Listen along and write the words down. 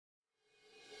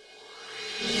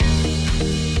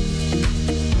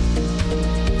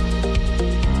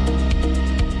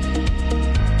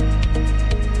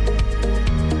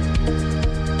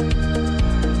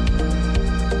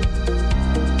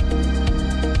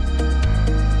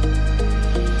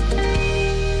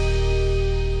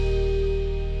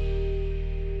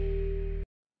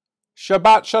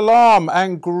Shabbat Shalom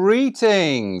and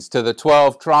greetings to the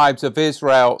 12 tribes of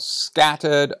Israel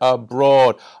scattered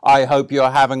abroad. I hope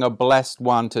you're having a blessed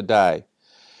one today.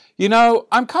 You know,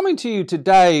 I'm coming to you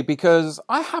today because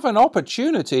I have an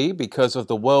opportunity, because of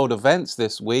the world events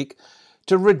this week,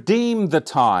 to redeem the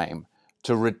time,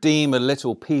 to redeem a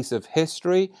little piece of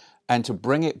history, and to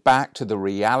bring it back to the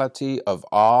reality of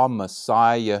our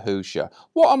Messiah Yahushua.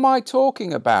 What am I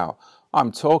talking about?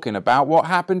 I'm talking about what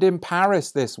happened in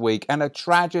Paris this week, and a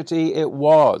tragedy it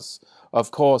was.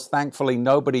 Of course, thankfully,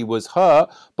 nobody was hurt,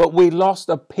 but we lost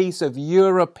a piece of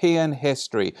European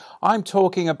history. I'm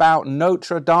talking about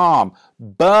Notre Dame,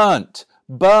 burnt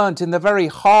in the very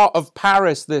heart of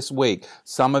Paris this week.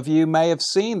 Some of you may have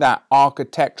seen that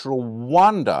architectural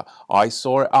wonder. I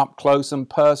saw it up close and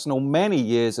personal many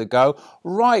years ago,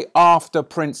 right after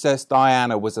Princess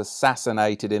Diana was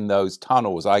assassinated in those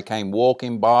tunnels. I came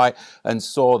walking by and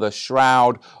saw the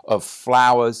shroud of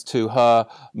flowers to her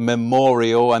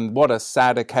memorial, and what a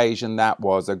sad occasion that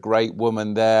was. A great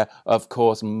woman there, of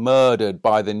course, murdered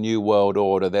by the New World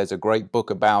Order. There's a great book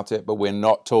about it, but we're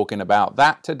not talking about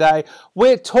that today.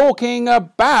 We're talking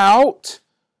about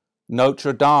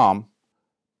Notre Dame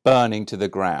burning to the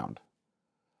ground.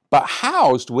 But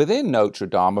housed within Notre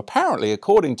Dame, apparently,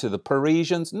 according to the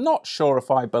Parisians, not sure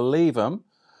if I believe them,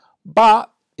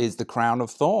 but is the crown of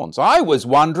thorns. I was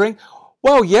wondering,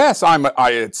 well, yes,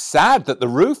 it's sad that the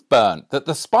roof burnt, that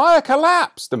the spire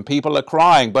collapsed and people are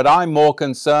crying, but I'm more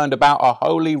concerned about a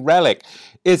holy relic.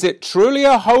 Is it truly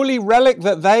a holy relic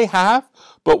that they have?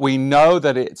 But we know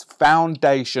that its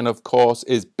foundation, of course,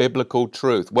 is biblical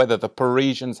truth. Whether the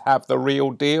Parisians have the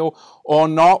real deal or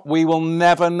not, we will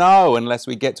never know unless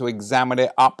we get to examine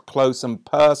it up close and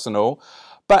personal.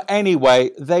 But anyway,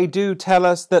 they do tell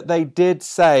us that they did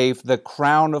save the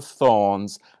crown of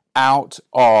thorns out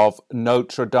of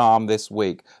Notre Dame this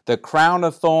week. The crown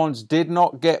of thorns did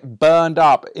not get burned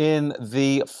up in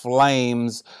the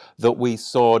flames that we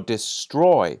saw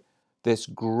destroy this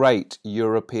great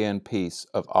European piece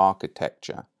of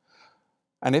architecture.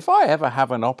 And if I ever have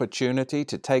an opportunity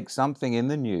to take something in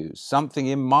the news, something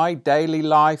in my daily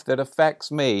life that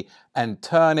affects me, and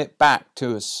turn it back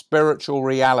to a spiritual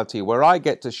reality where I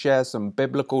get to share some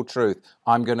biblical truth,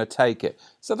 I'm going to take it.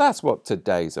 So that's what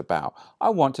today's about. I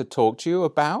want to talk to you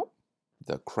about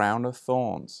the crown of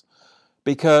thorns.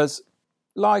 Because,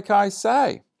 like I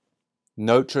say,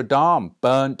 Notre Dame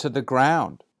burned to the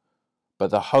ground. But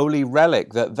the holy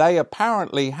relic that they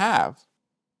apparently have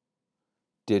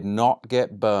did not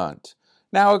get burnt.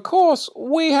 Now, of course,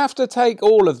 we have to take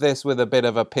all of this with a bit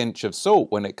of a pinch of salt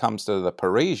when it comes to the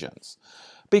Parisians.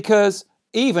 Because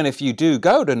even if you do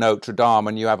go to Notre Dame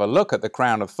and you have a look at the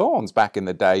crown of thorns back in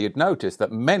the day, you'd notice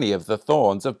that many of the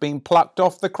thorns have been plucked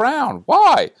off the crown.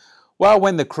 Why? Well,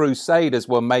 when the Crusaders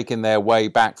were making their way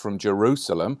back from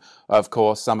Jerusalem, of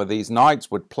course, some of these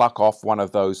knights would pluck off one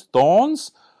of those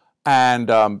thorns and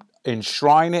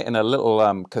enshrine it in a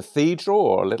little cathedral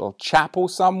or a little chapel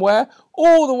somewhere.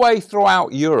 All the way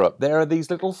throughout Europe, there are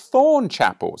these little thorn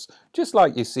chapels, just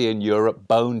like you see in Europe,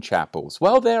 bone chapels.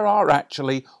 Well, there are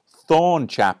actually thorn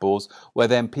chapels where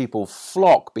then people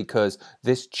flock because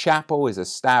this chapel is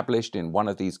established in one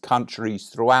of these countries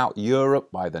throughout Europe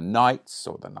by the Knights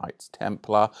or the Knights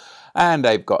Templar, and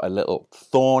they've got a little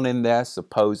thorn in there,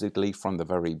 supposedly from the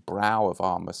very brow of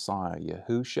our Messiah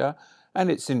Yahushua, and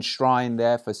it's enshrined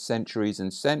there for centuries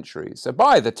and centuries. So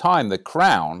by the time the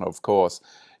crown, of course,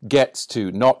 gets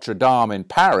to Notre Dame in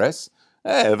Paris,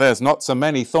 there's not so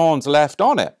many thorns left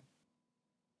on it.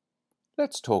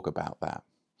 Let's talk about that.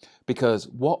 Because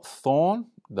what thorn?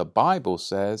 The Bible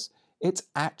says it's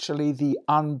actually the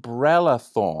umbrella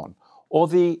thorn, or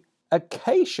the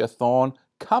acacia thorn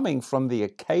coming from the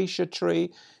acacia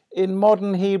tree. In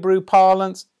modern Hebrew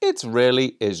parlance, it's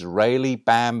really Israeli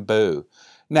bamboo.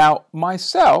 Now,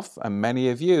 myself and many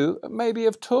of you maybe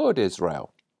have toured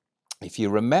Israel. If you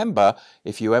remember,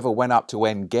 if you ever went up to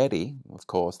En Gedi, of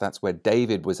course, that's where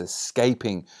David was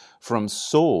escaping from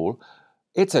Saul,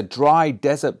 it's a dry,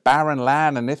 desert, barren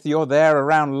land, and if you're there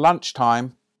around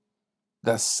lunchtime,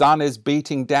 the sun is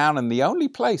beating down, and the only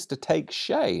place to take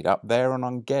shade up there on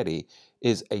En Gedi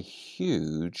is a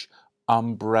huge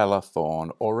umbrella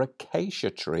thorn or acacia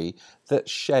tree that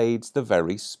shades the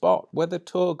very spot where the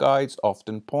tour guides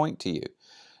often point to you.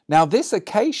 Now, this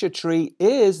acacia tree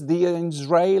is the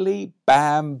Israeli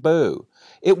bamboo.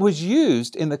 It was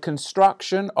used in the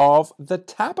construction of the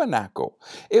tabernacle.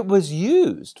 It was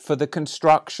used for the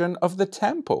construction of the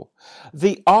temple.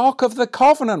 The Ark of the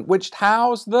Covenant, which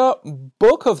housed the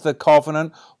Book of the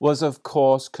Covenant, was of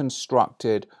course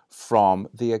constructed from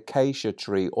the acacia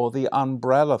tree or the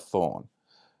umbrella thorn.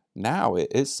 Now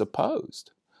it is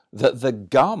supposed that the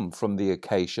gum from the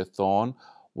acacia thorn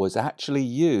was actually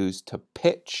used to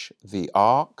pitch the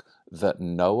ark that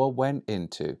Noah went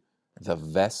into, the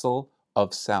vessel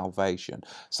of salvation.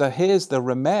 So here's the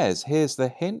remez, here's the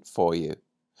hint for you.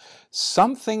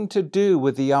 Something to do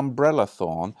with the umbrella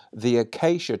thorn, the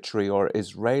acacia tree or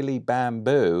Israeli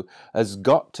bamboo, has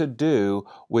got to do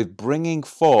with bringing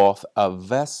forth a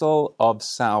vessel of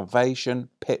salvation,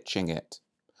 pitching it.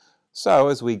 So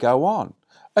as we go on,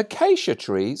 acacia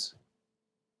trees,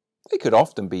 they could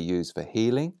often be used for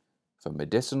healing, for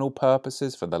medicinal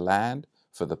purposes, for the land,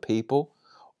 for the people,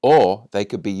 or they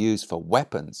could be used for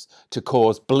weapons, to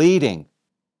cause bleeding,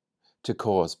 to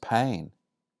cause pain,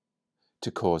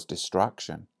 to cause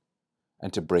destruction,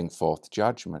 and to bring forth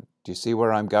judgment. Do you see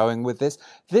where I'm going with this?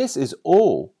 This is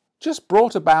all just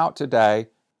brought about today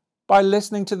by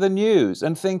listening to the news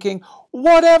and thinking,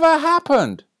 whatever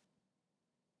happened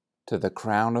to the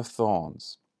crown of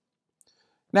thorns?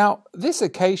 Now, this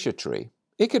acacia tree,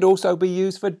 it could also be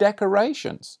used for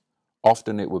decorations.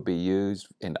 Often it would be used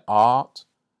in art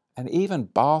and even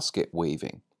basket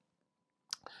weaving.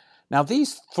 Now,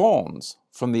 these thorns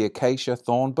from the acacia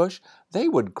thorn bush, they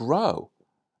would grow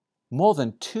more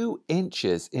than 2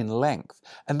 inches in length,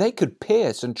 and they could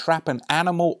pierce and trap an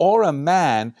animal or a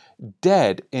man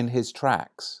dead in his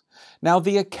tracks. Now,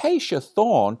 the acacia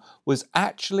thorn was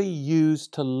actually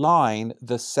used to line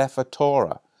the Sefer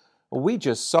Torah. We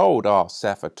just sold our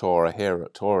Sefer Torah here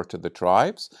at Torah to the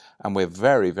Tribes, and we're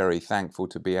very, very thankful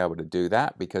to be able to do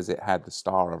that because it had the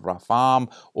Star of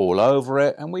Rafam all over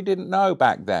it, and we didn't know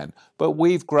back then. But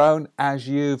we've grown as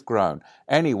you've grown.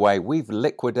 Anyway, we've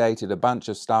liquidated a bunch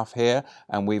of stuff here,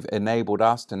 and we've enabled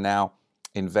us to now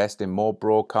invest in more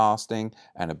broadcasting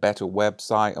and a better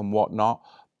website and whatnot.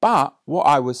 But what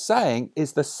I was saying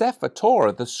is the Sefer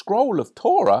Torah, the scroll of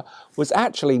Torah, was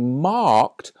actually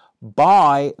marked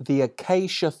by the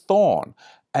acacia thorn,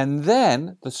 and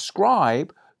then the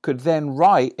scribe could then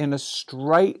write in a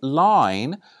straight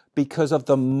line because of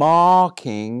the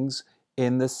markings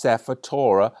in the Sefer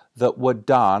Torah that were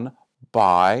done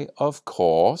by, of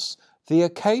course, the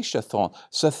acacia thorn.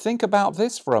 So think about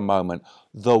this for a moment.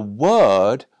 The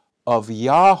word of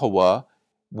Yahweh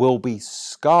will be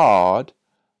scarred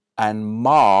and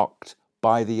marked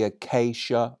by the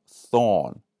acacia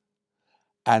thorn.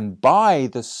 And by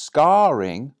the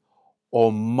scarring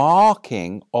or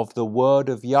marking of the word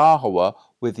of Yahweh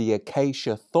with the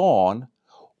acacia thorn,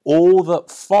 all that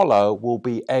follow will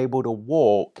be able to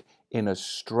walk in a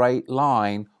straight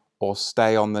line or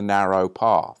stay on the narrow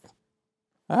path.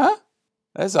 Huh?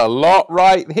 There's a lot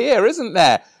right here, isn't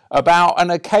there? About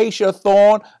an acacia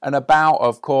thorn and about,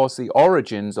 of course, the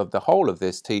origins of the whole of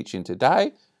this teaching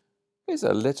today is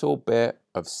a little bit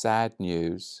of sad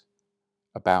news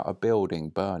about a building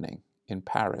burning in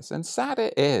Paris. And sad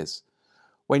it is.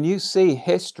 When you see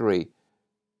history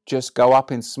just go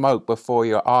up in smoke before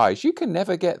your eyes, you can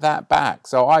never get that back.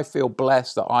 So I feel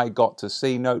blessed that I got to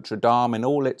see Notre Dame in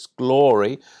all its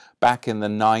glory back in the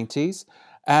 90s,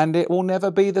 and it will never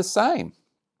be the same.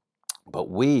 But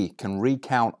we can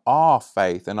recount our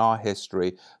faith and our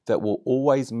history that will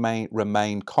always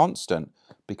remain constant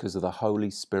because of the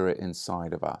Holy Spirit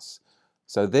inside of us.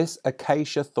 So this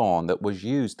acacia thorn that was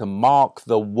used to mark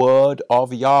the word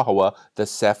of Yahweh, the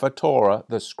Sefer Torah,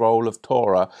 the scroll of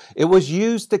Torah, it was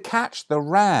used to catch the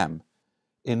ram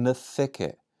in the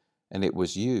thicket, and it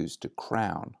was used to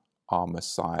crown our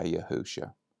Messiah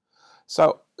Yahusha.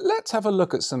 So let's have a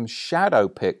look at some shadow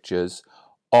pictures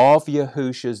of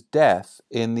Yahusha's death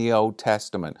in the Old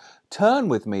Testament. Turn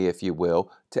with me, if you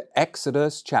will, to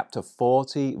Exodus chapter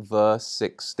 40, verse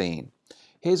 16.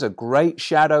 Here's a great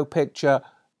shadow picture.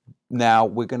 Now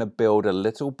we're going to build a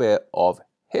little bit of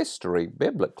history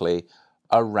biblically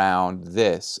around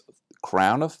this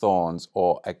crown of thorns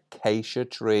or acacia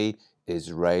tree,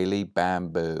 Israeli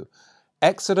bamboo.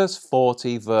 Exodus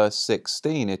 40 verse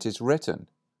 16, it is written,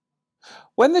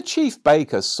 "When the chief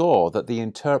baker saw that the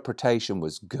interpretation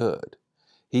was good,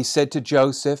 he said to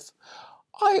Joseph,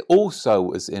 I also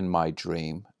was in my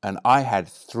dream, and I had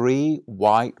 3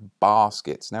 white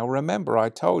baskets." Now remember, I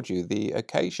told you the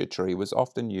acacia tree was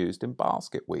often used in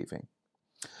basket weaving.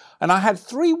 "And I had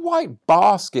 3 white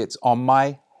baskets on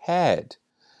my head.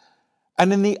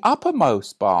 And in the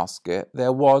uppermost basket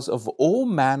there was of all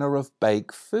manner of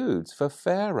baked foods for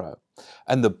Pharaoh,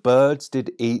 and the birds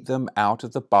did eat them out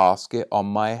of the basket on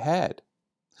my head.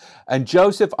 And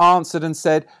Joseph answered and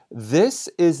said, this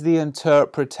is the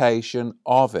interpretation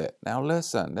of it." Now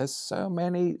listen, there's so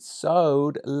many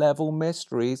sewed level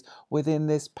mysteries within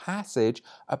this passage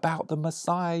about the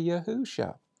Messiah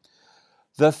Yahusha.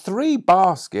 The 3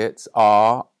 baskets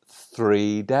are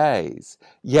 3 days.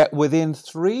 Yet within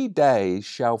 3 days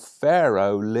shall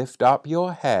Pharaoh lift up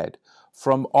your head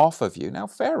from off of you. Now,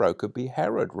 Pharaoh could be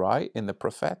Herod, right, in the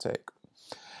prophetic.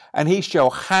 And he shall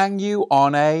hang you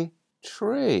on a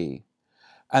tree,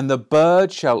 and the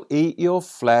bird shall eat your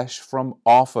flesh from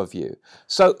off of you.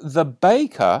 So the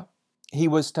baker, he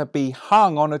was to be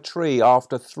hung on a tree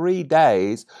after 3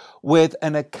 days with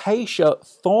an acacia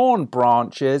thorn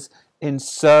branches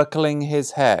encircling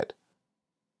his head.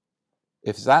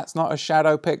 If that's not a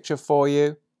shadow picture for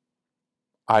you,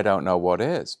 I don't know what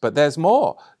is. But there's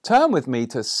more. Turn with me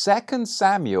to 2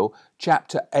 Samuel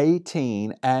chapter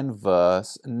 18 and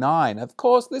verse 9. Of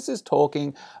course, this is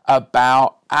talking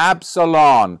about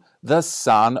Absalom, the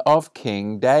son of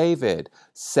King David.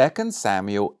 2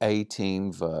 Samuel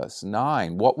 18 verse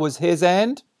 9. What was his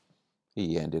end?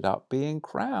 He ended up being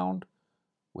crowned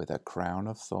with a crown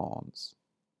of thorns,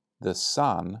 the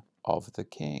son of the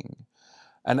king.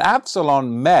 And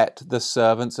Absalom met the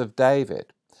servants of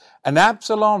David. And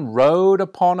Absalom rode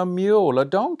upon a mule, a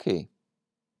donkey.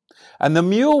 And the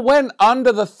mule went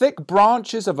under the thick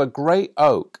branches of a great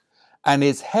oak, and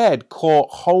his head caught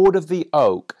hold of the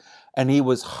oak, and he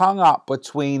was hung up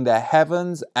between the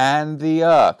heavens and the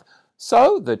earth.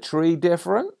 So the tree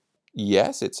different?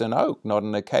 Yes, it's an oak, not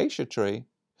an acacia tree.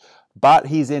 But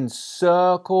he's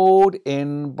encircled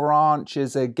in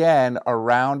branches again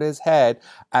around his head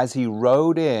as he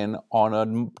rode in on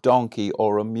a donkey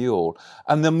or a mule.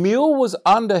 And the mule was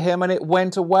under him, and it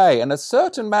went away. And a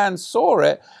certain man saw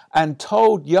it and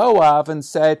told Joab and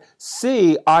said,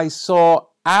 "See, I saw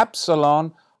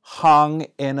Absalom hung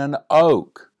in an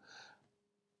oak."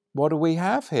 What do we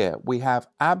have here? We have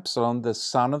Absalom, the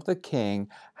son of the king,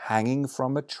 hanging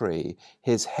from a tree,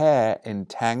 his hair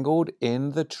entangled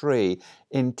in the tree,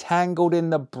 entangled in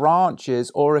the branches,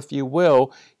 or if you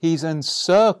will, he's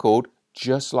encircled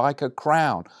just like a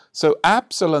crown. So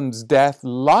Absalom's death,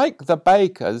 like the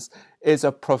baker's, is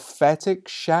a prophetic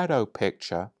shadow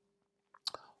picture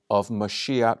of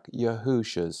Mashiach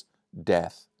Yahusha's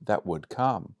death that would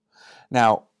come.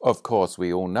 Now, of course,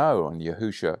 we all know, and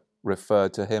Yahusha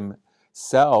referred to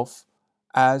himself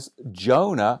as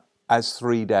Jonah as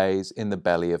 3 days in the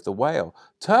belly of the whale.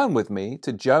 Turn with me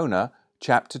to Jonah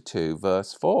chapter 2,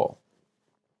 verse 4.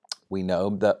 We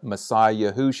know that Messiah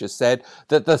Yahusha said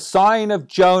that the sign of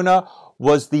Jonah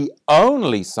was the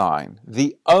only sign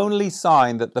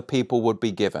that the people would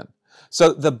be given.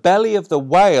 So the belly of the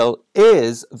whale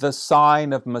is the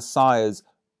sign of Messiah's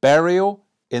burial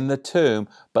in the tomb.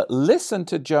 But listen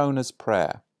to Jonah's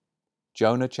prayer.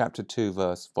 Jonah chapter 2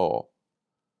 verse 4.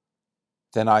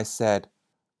 Then I said,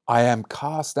 I am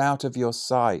cast out of your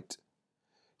sight,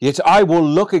 yet I will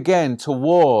look again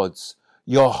towards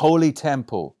your holy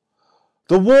temple.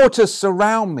 The waters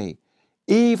surround me,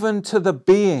 even to the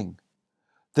being.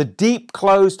 The deep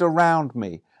closed around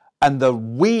me, and the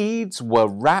weeds were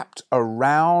wrapped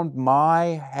around my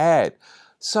head.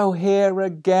 So here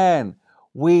again,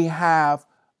 we have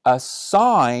a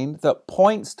sign that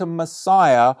points to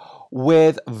Messiah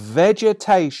with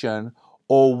vegetation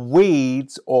or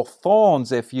weeds or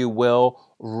thorns, if you will,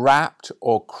 wrapped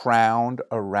or crowned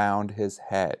around his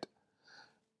head.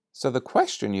 So the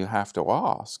question you have to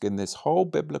ask in this whole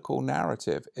biblical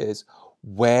narrative is,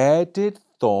 where did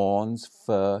thorns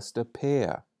first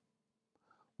appear?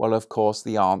 Well, of course,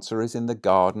 the answer is in the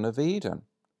Garden of Eden.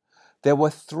 There were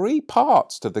 3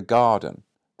 parts to the garden.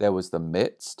 There was the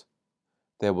midst,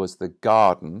 there was the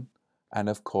garden, and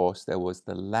of course there was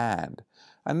the land.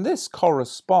 And this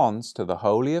corresponds to the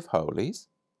Holy of Holies,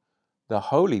 the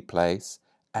holy place,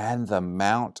 and the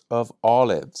Mount of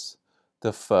Olives,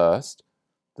 the first,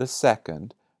 the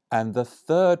second, and the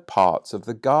third parts of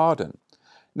the garden.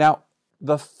 Now,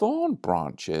 the thorn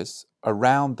branches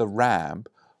around the ram,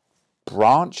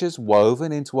 branches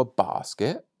woven into a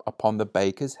basket upon the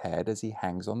baker's head as he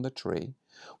hangs on the tree.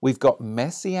 We've got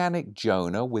Messianic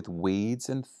Jonah with weeds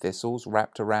and thistles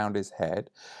wrapped around his head.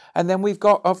 And then we've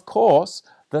got, of course,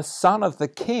 the son of the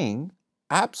king,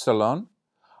 Absalom,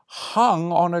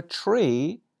 hung on a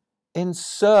tree,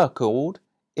 encircled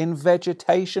in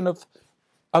vegetation of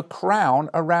a crown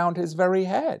around his very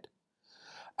head.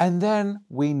 And then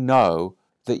we know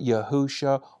that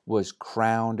Yahusha was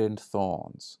crowned in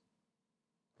thorns.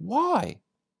 Why?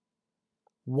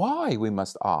 Why, we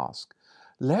must ask.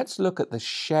 Let's look at the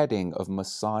shedding of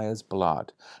Messiah's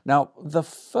blood. Now, the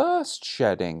first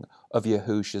shedding of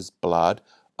Yahusha's blood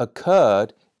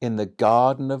occurred in the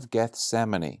Garden of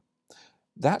Gethsemane.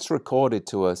 That's recorded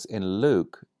to us in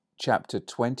Luke chapter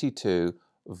 22,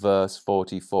 verse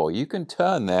 44. You can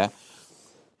turn there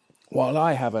while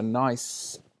I have a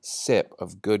nice sip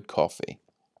of good coffee.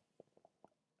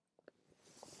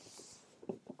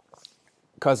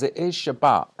 because it is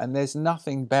Shabbat, and there's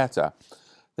nothing better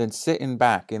than sitting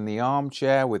back in the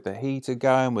armchair with the heater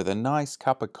going, with a nice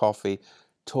cup of coffee,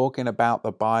 talking about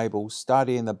the Bible,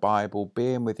 studying the Bible,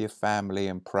 being with your family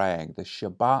and praying. The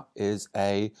Shabbat is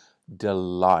a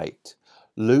delight.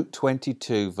 Luke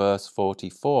 22, verse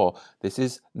 44. This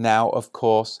is now, of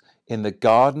course, in the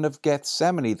Garden of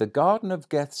Gethsemane. The Garden of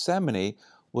Gethsemane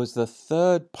was the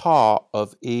third part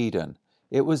of Eden.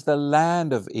 It was the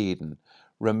land of Eden.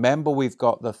 Remember, we've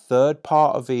got the third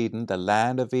part of Eden, the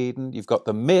land of Eden. You've got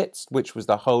the midst, which was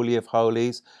the Holy of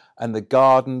Holies, and the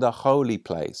garden, the holy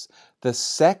place. The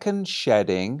second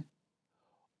shedding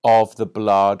of the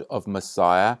blood of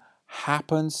Messiah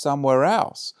happened somewhere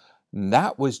else. And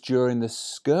that was during the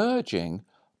scourging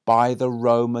by the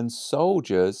Roman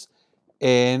soldiers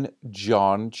in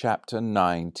John chapter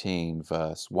 19,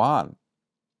 verse 1.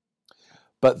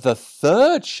 But the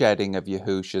third shedding of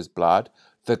Yahushua's blood,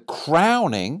 the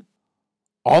crowning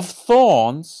of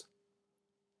thorns,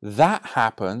 that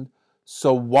happened.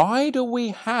 So why do we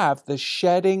have the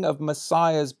shedding of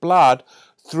Messiah's blood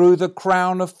through the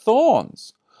crown of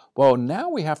thorns? Well, now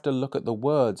we have to look at the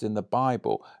words in the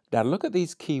Bible. Now look at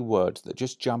these key words that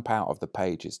just jump out of the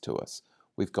pages to us.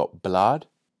 We've got blood,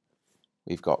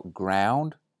 we've got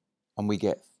ground, and we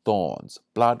get thorns.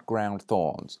 Blood, ground,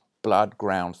 thorns. Blood,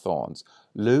 ground, thorns.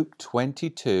 Luke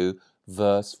 22,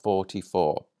 verse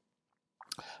 44.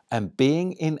 And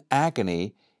being in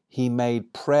agony, he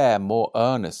made prayer more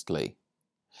earnestly,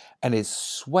 and his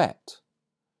sweat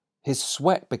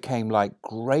became like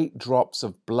great drops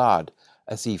of blood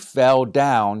as he fell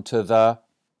down to the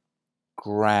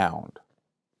ground.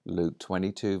 Luke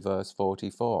 22, verse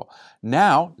 44.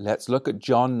 Now, let's look at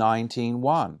John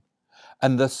 19:1.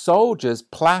 And the soldiers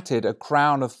plaited a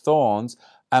crown of thorns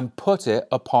and put it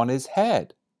upon his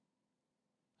head.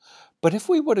 But if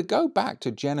we were to go back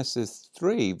to Genesis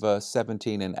 3, verse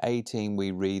 17 and 18,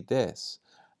 we read this.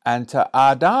 And to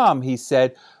Adam he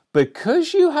said,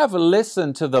 because you have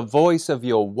listened to the voice of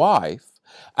your wife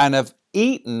and have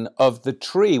eaten of the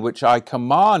tree which I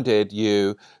commanded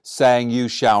you, saying you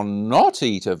shall not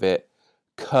eat of it,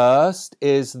 cursed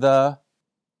is the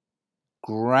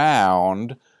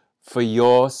ground for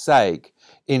your sake.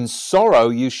 In sorrow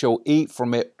you shall eat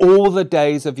from it all the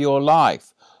days of your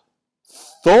life.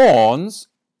 Thorns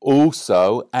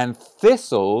also and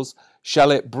thistles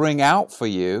shall it bring out for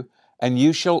you, and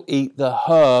you shall eat the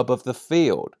herb of the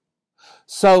field.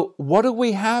 So what do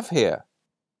we have here?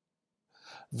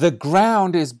 The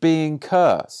ground is being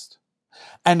cursed.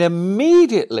 And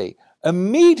immediately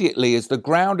as the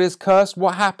ground is cursed,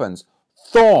 what happens?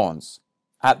 Thorns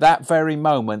at that very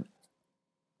moment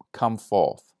come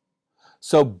forth.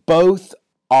 So both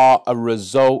are a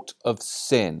result of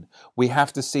sin. We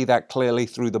have to see that clearly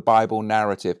through the Bible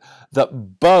narrative,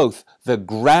 that both the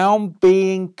ground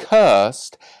being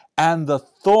cursed and the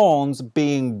thorns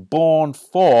being born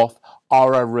forth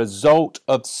are a result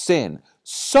of sin.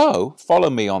 So, follow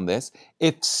me on this,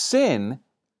 if sin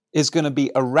is going to be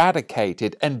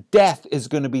eradicated and death is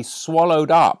going to be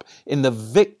swallowed up in the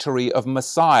victory of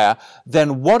Messiah,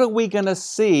 then what are we going to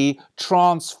see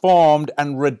transformed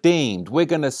and redeemed? We're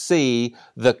going to see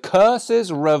the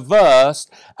curses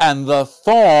reversed and the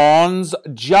thorns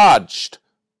judged.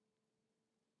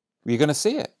 You're going to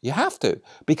see it. You have to,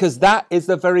 because that is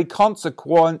the very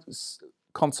consequence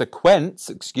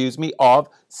of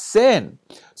sin.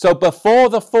 So before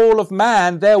the fall of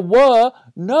man, there were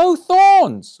no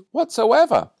thorns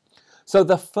whatsoever. So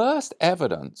the first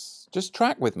evidence, just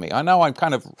track with me. I know I'm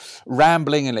kind of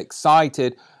rambling and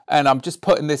excited, and I'm just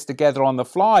putting this together on the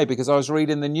fly because I was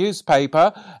reading the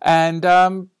newspaper and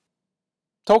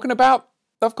talking about,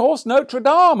 of course, Notre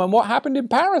Dame and what happened in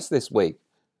Paris this week.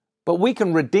 But we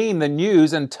can redeem the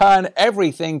news and turn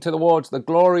everything towards the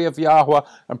glory of Yahweh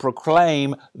and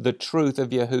proclaim the truth of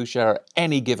Yahushua at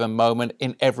any given moment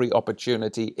in every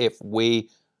opportunity if we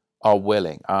are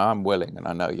willing. I'm willing, and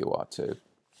I know you are too.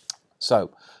 So,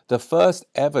 the first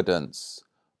evidence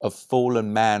of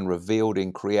fallen man revealed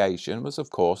in creation was,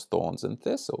 of course, thorns and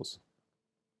thistles.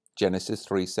 Genesis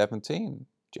 3:17,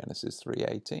 Genesis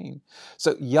 3:18.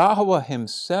 So, Yahweh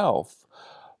himself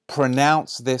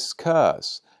pronounced this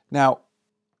curse. Now,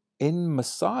 in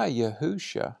Messiah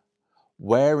Yahushua,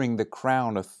 wearing the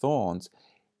crown of thorns,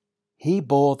 he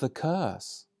bore the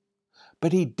curse.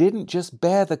 But he didn't just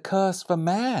bear the curse for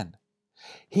man.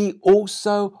 He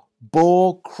also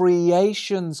bore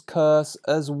creation's curse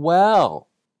as well.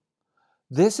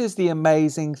 This is the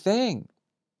amazing thing.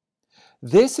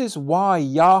 This is why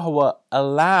Yahweh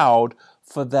allowed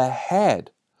for the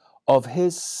head of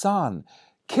his son,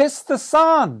 kiss the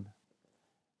son,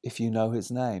 if you know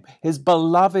his name, his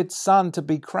beloved son, to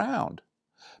be crowned.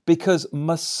 because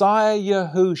Messiah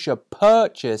Yahusha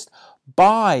purchased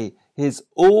by his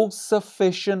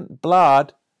all-sufficient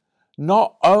blood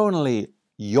not only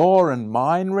your and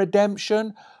mine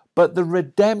redemption, but the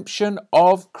redemption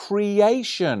of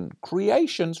creation,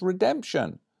 creation's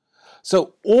redemption.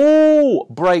 So all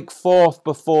break forth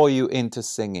before you into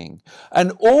singing,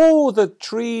 and all the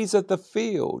trees of the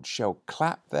field shall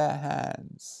clap their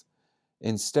hands.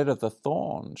 Instead of the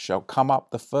thorn shall come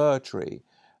up the fir tree,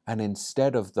 and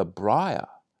instead of the briar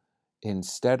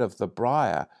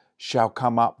shall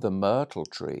come up the myrtle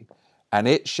tree, and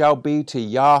it shall be to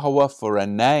Yahweh for a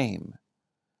name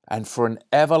and for an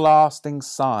everlasting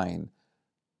sign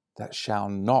that shall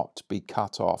not be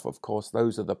cut off. Of course,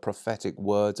 those are the prophetic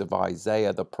words of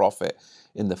Isaiah the prophet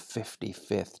in the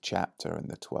 55th chapter in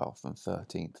the 12th and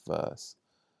 13th verse.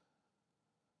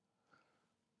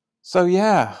 So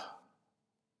yeah,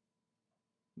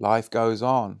 life goes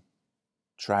on.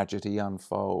 Tragedy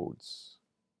unfolds.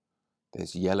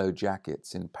 There's yellow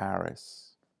jackets in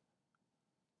Paris.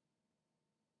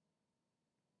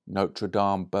 Notre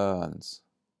Dame burns.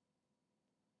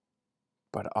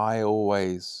 But I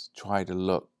always try to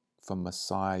look for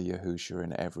Messiah Yahusha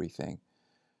in everything,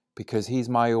 because he's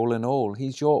my all in all.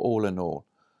 He's your all in all.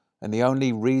 And the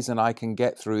only reason I can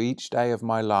get through each day of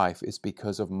my life is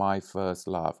because of my first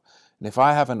love. And if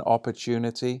I have an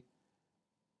opportunity,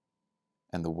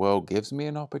 and the world gives me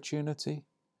an opportunity,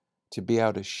 to be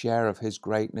able to share of his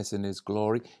greatness and his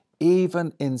glory,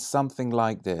 even in something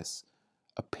like this,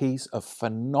 a piece of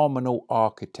phenomenal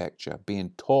architecture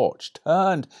being torched,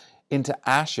 turned into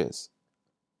ashes.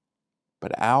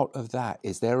 But out of that,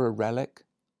 is there a relic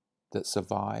that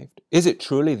survived? Is it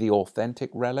truly the authentic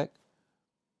relic?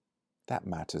 That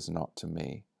matters not to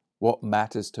me. What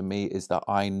matters to me is that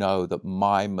I know that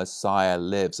my Messiah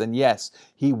lives. And yes,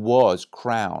 he was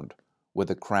crowned with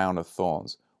a crown of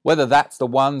thorns. Whether that's the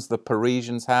ones the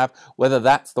Parisians have, whether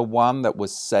that's the one that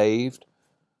was saved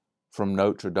from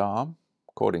Notre Dame,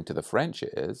 according to the French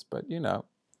it is, but you know,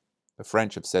 the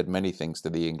French have said many things to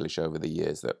the English over the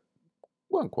years that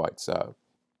weren't quite so.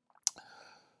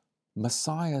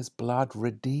 Messiah's blood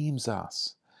redeems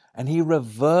us, and he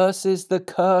reverses the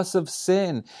curse of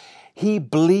sin. He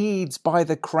bleeds by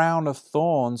the crown of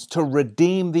thorns to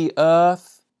redeem the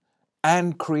earth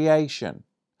and creation.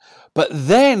 But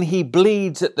then he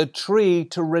bleeds at the tree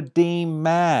to redeem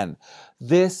man.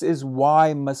 This is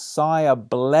why Messiah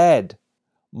bled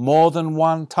more than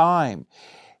one time.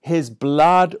 His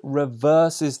blood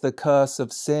reverses the curse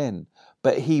of sin,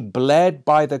 but he bled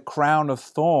by the crown of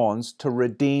thorns to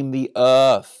redeem the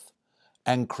earth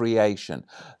and creation.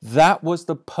 That was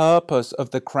the purpose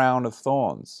of the crown of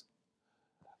thorns.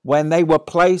 When they were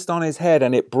placed on his head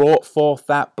and it brought forth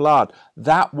that blood,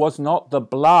 that was not the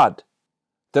blood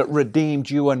that redeemed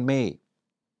you and me.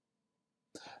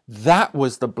 That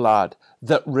was the blood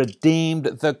that redeemed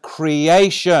the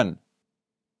creation,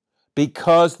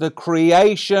 because the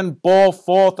creation bore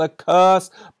forth a curse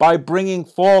by bringing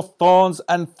forth thorns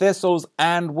and thistles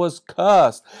and was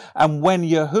cursed. And when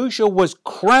Yahusha was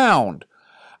crowned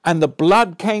and the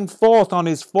blood came forth on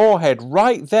his forehead,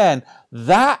 right then,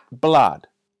 that blood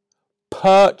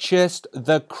purchased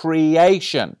the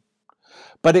creation.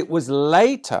 But it was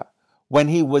later, when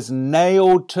he was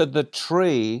nailed to the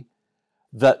tree,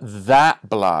 that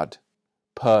blood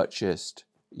purchased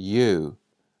you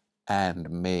and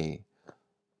me.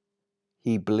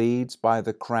 He bleeds by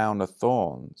the crown of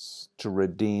thorns to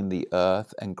redeem the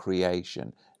earth and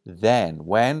creation. Then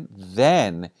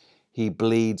he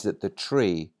bleeds at the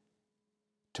tree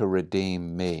to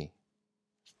redeem me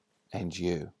and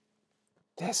you.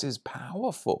 This is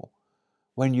powerful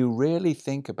when you really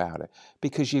think about it,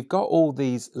 because you've got all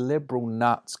these liberal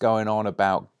nuts going on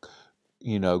about,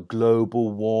 you know,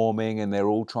 global warming, and they're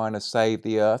all trying to save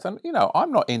the earth. And, you know,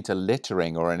 I'm not into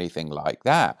littering or anything like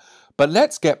that, but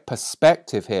let's get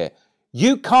perspective here.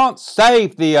 You can't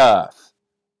save the earth.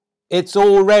 It's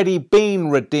already been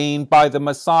redeemed by the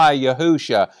Messiah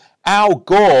Yahusha. Al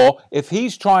Gore, if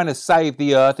he's trying to save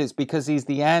the earth, it's because he's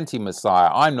the anti-Messiah.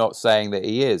 I'm not saying that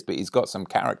he is, but he's got some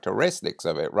characteristics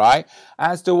of it, right?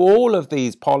 As do all of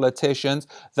these politicians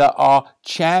that are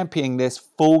championing this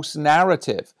false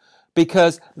narrative,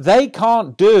 because they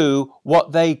can't do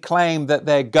what they claim that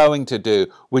they're going to do,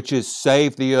 which is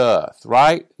save the earth,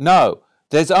 right? No.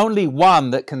 There's only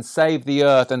one that can save the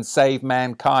earth and save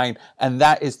mankind, and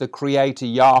that is the Creator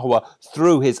Yahweh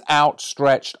through his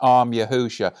outstretched arm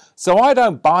Yahusha. So I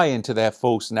don't buy into their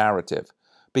false narrative,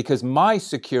 because my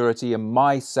security and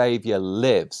my Savior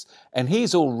lives, and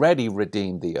he's already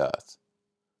redeemed the earth.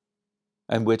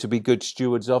 And we're to be good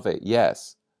stewards of it,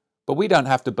 yes. But we don't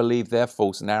have to believe their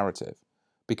false narrative,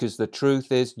 because the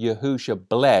truth is Yahusha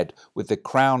bled with the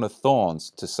crown of thorns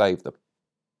to save the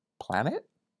planet?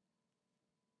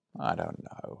 I don't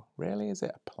know. Really? Is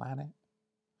it a planet?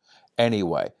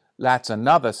 Anyway, that's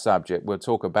another subject. We'll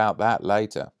talk about that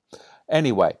later.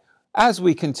 Anyway, as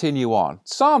we continue on,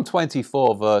 Psalm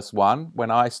 24 verse 1,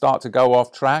 when I start to go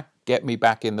off track, get me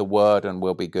back in the word and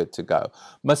we'll be good to go.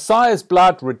 Messiah's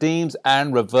blood redeems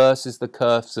and reverses the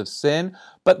curse of sin.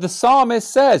 But the psalmist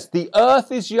says, the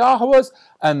earth is Yahweh's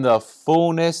and the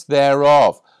fullness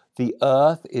thereof. The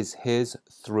earth is his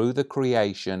through the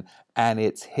creation, and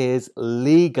it's his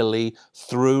legally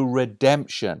through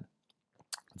redemption.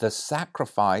 The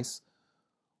sacrifice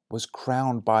was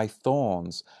crowned by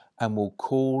thorns and will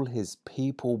call his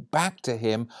people back to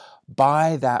him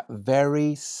by that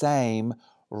very same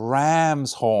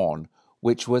ram's horn,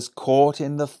 which was caught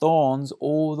in the thorns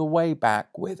all the way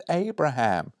back with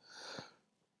Abraham.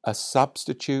 A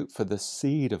substitute for the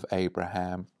seed of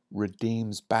Abraham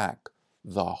redeems back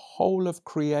the whole of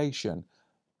creation,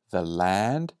 the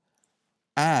land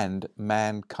and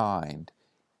mankind.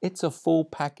 It's a full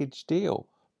package deal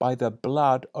by the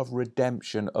blood of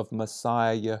redemption of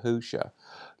Messiah Yahusha.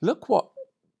 Look what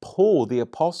Paul the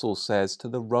Apostle says to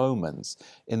the Romans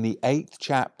in the 8th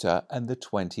chapter and the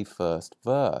 21st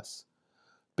verse.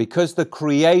 Because the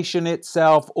creation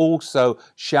itself also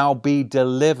shall be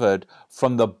delivered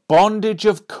from the bondage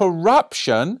of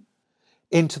corruption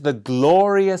into the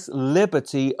glorious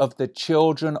liberty of the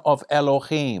children of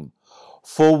Elohim.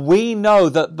 For we know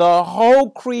that the whole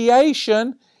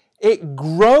creation, it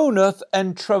groaneth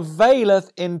and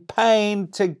travaileth in pain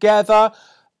together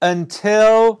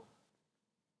until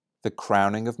the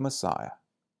crowning of Messiah,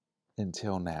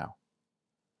 until now.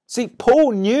 See,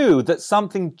 Paul knew that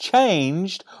something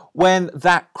changed when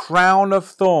that crown of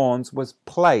thorns was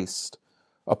placed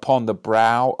upon the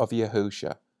brow of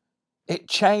Yahusha. It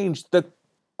changed the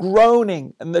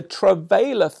groaning and the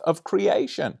travaileth of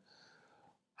creation.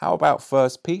 How about 1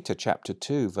 Peter chapter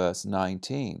 2, verse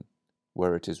 19,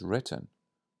 where it is written,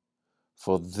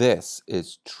 for this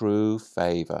is true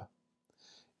favor.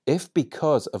 If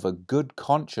because of a good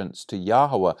conscience to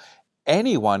Yahweh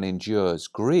anyone endures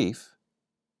grief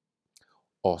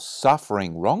or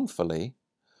suffering wrongfully,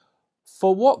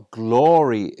 for what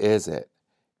glory is it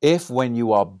if when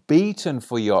you are beaten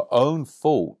for your own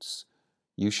faults,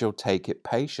 you shall take it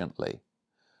patiently?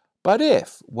 But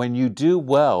if, when you do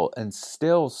well and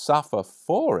still suffer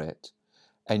for it,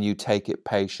 and you take it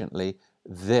patiently,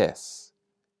 this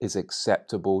is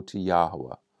acceptable to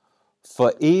Yahweh.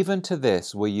 For even to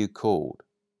this were you called,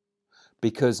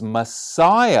 because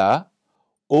Messiah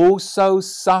also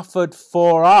suffered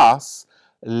for us,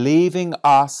 leaving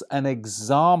us an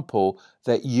example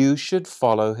that you should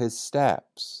follow his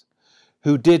steps,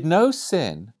 who did no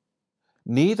sin,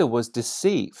 neither was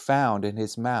deceit found in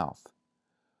his mouth,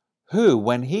 who,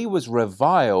 when he was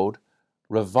reviled,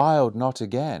 reviled not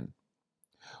again.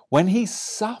 When he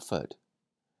suffered,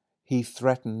 he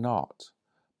threatened not,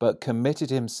 but committed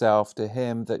himself to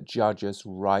him that judges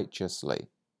righteously.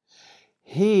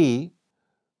 He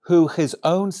who his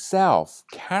own self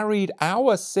carried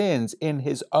our sins in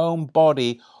his own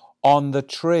body on the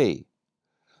tree.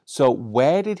 So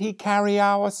where did he carry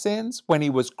our sins? When he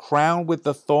was crowned with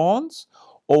the thorns?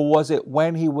 Or was it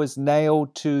when he was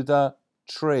nailed to the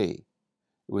tree?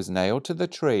 It was nailed to the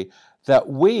tree, that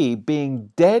we, being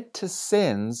dead to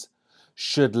sins,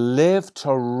 should live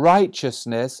to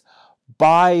righteousness,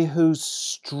 by whose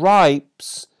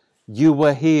stripes you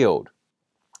were healed.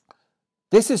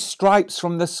 This is stripes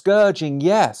from the scourging,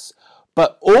 yes,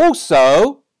 but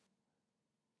also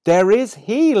there is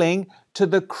healing to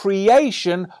the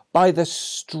creation by the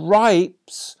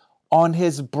stripes on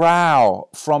his brow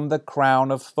from the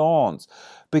crown of thorns,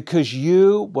 because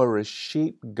you were as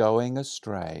sheep going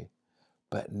astray,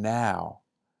 but now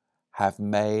have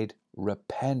made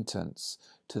repentance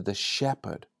to the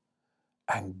shepherd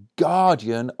and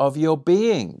guardian of your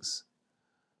beings.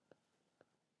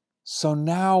 So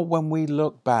now when we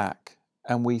look back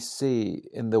and we see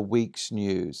in the week's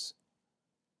news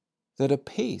that a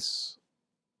piece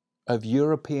of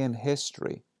European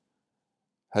history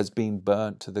has been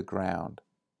burnt to the ground,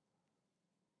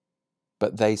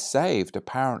 but they saved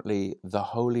apparently the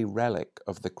holy relic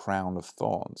of the crown of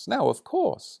thorns. Now, of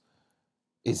course,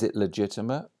 is it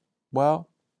legitimate? Well,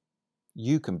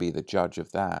 you can be the judge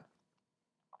of that.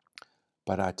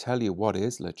 But I tell you what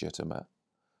is legitimate.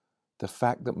 The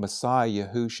fact that Messiah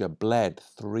Yahusha bled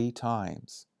 3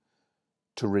 times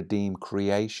to redeem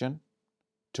creation,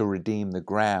 to redeem the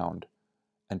ground,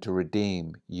 and to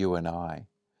redeem you and I.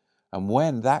 And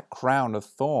when that crown of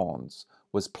thorns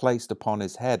was placed upon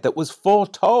his head, that was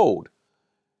foretold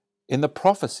In the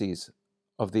prophecies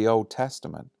of the Old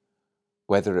Testament,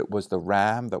 whether it was the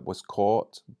ram that was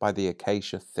caught by the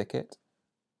acacia thicket,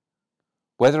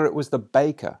 whether it was the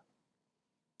baker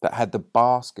that had the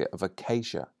basket of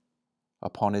acacia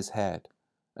upon his head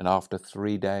and after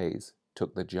 3 days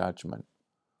took the judgment,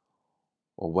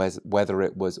 or whether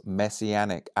it was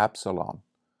messianic Absalom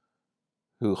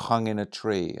who hung in a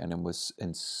tree and was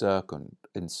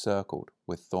encircled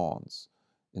with thorns,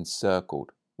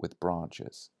 encircled with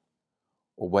branches,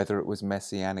 or whether it was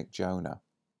messianic Jonah.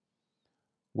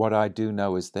 What I do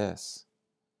know is this,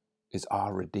 is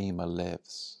our Redeemer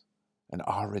lives and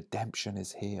our redemption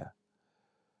is here.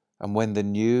 And when the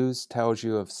news tells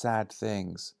you of sad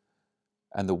things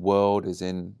and the world is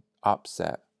in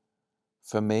upset,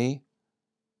 for me,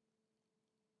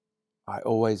 I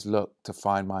always look to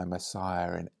find my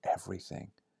Messiah in everything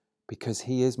because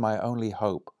he is my only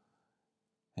hope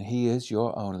and he is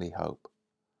your only hope.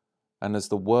 And as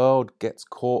the world gets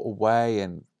caught away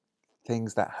in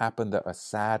things that happen that are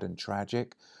sad and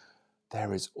tragic,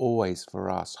 there is always for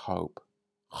us hope.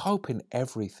 Hope in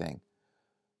everything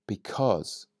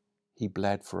because he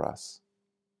bled for us.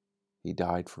 He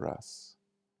died for us.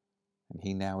 And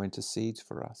he now intercedes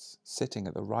for us, sitting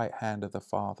at the right hand of the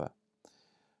Father.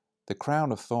 The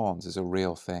crown of thorns is a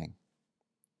real thing.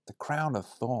 The crown of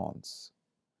thorns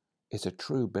is a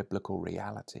true biblical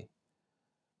reality.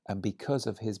 And because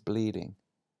of his bleeding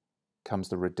comes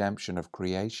the redemption of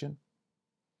creation,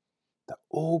 that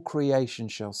all creation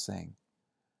shall sing,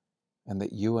 and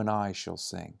that you and I shall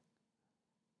sing.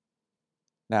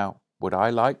 Now, would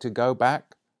I like to go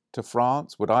back to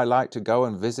France? Would I like to go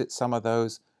and visit some of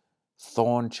those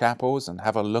thorn chapels and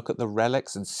have a look at the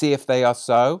relics and see if they are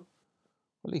so?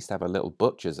 At least have a little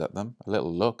butcher's at them, a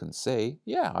little look and see.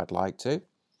 Yeah, I'd like to.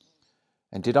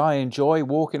 And did I enjoy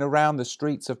walking around the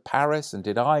streets of Paris? And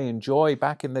did I enjoy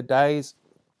back in the days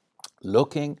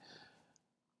looking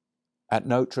at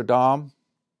Notre Dame?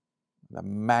 The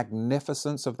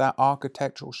magnificence of that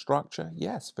architectural structure?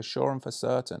 Yes, for sure and for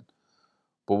certain.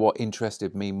 But what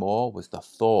interested me more was the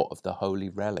thought of the holy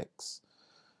relics.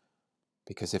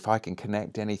 Because if I can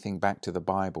connect anything back to the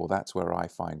Bible, that's where I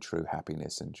find true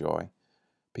happiness and joy.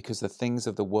 Because the things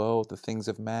of the world, the things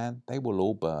of man, they will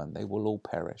all burn, they will all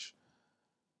perish.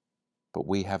 But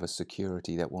we have a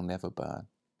security that will never burn.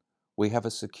 We have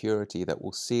a security that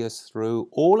will see us through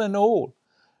all in all.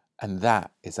 And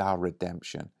that is our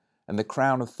redemption. And the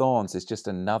crown of thorns is just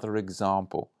another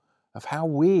example of how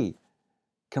we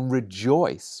can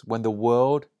rejoice when the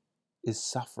world is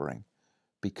suffering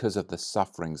because of the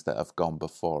sufferings that have gone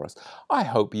before us. I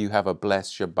hope you have a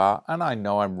blessed Shabbat, and I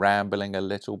know I'm rambling a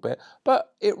little bit,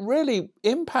 but it really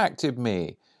impacted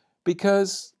me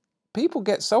because people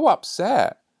get so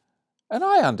upset, and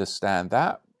I understand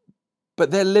that,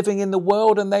 but they're living in the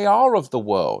world and they are of the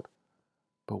world.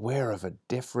 But we're of a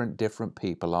different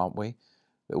people, aren't we?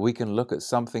 That we can look at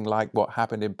something like what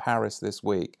happened in Paris this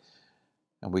week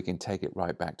and we can take it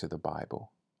right back to the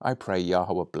Bible. I pray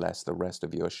Yahweh bless the rest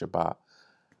of your Shabbat.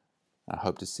 I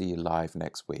hope to see you live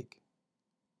next week.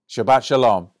 Shabbat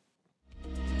Shalom.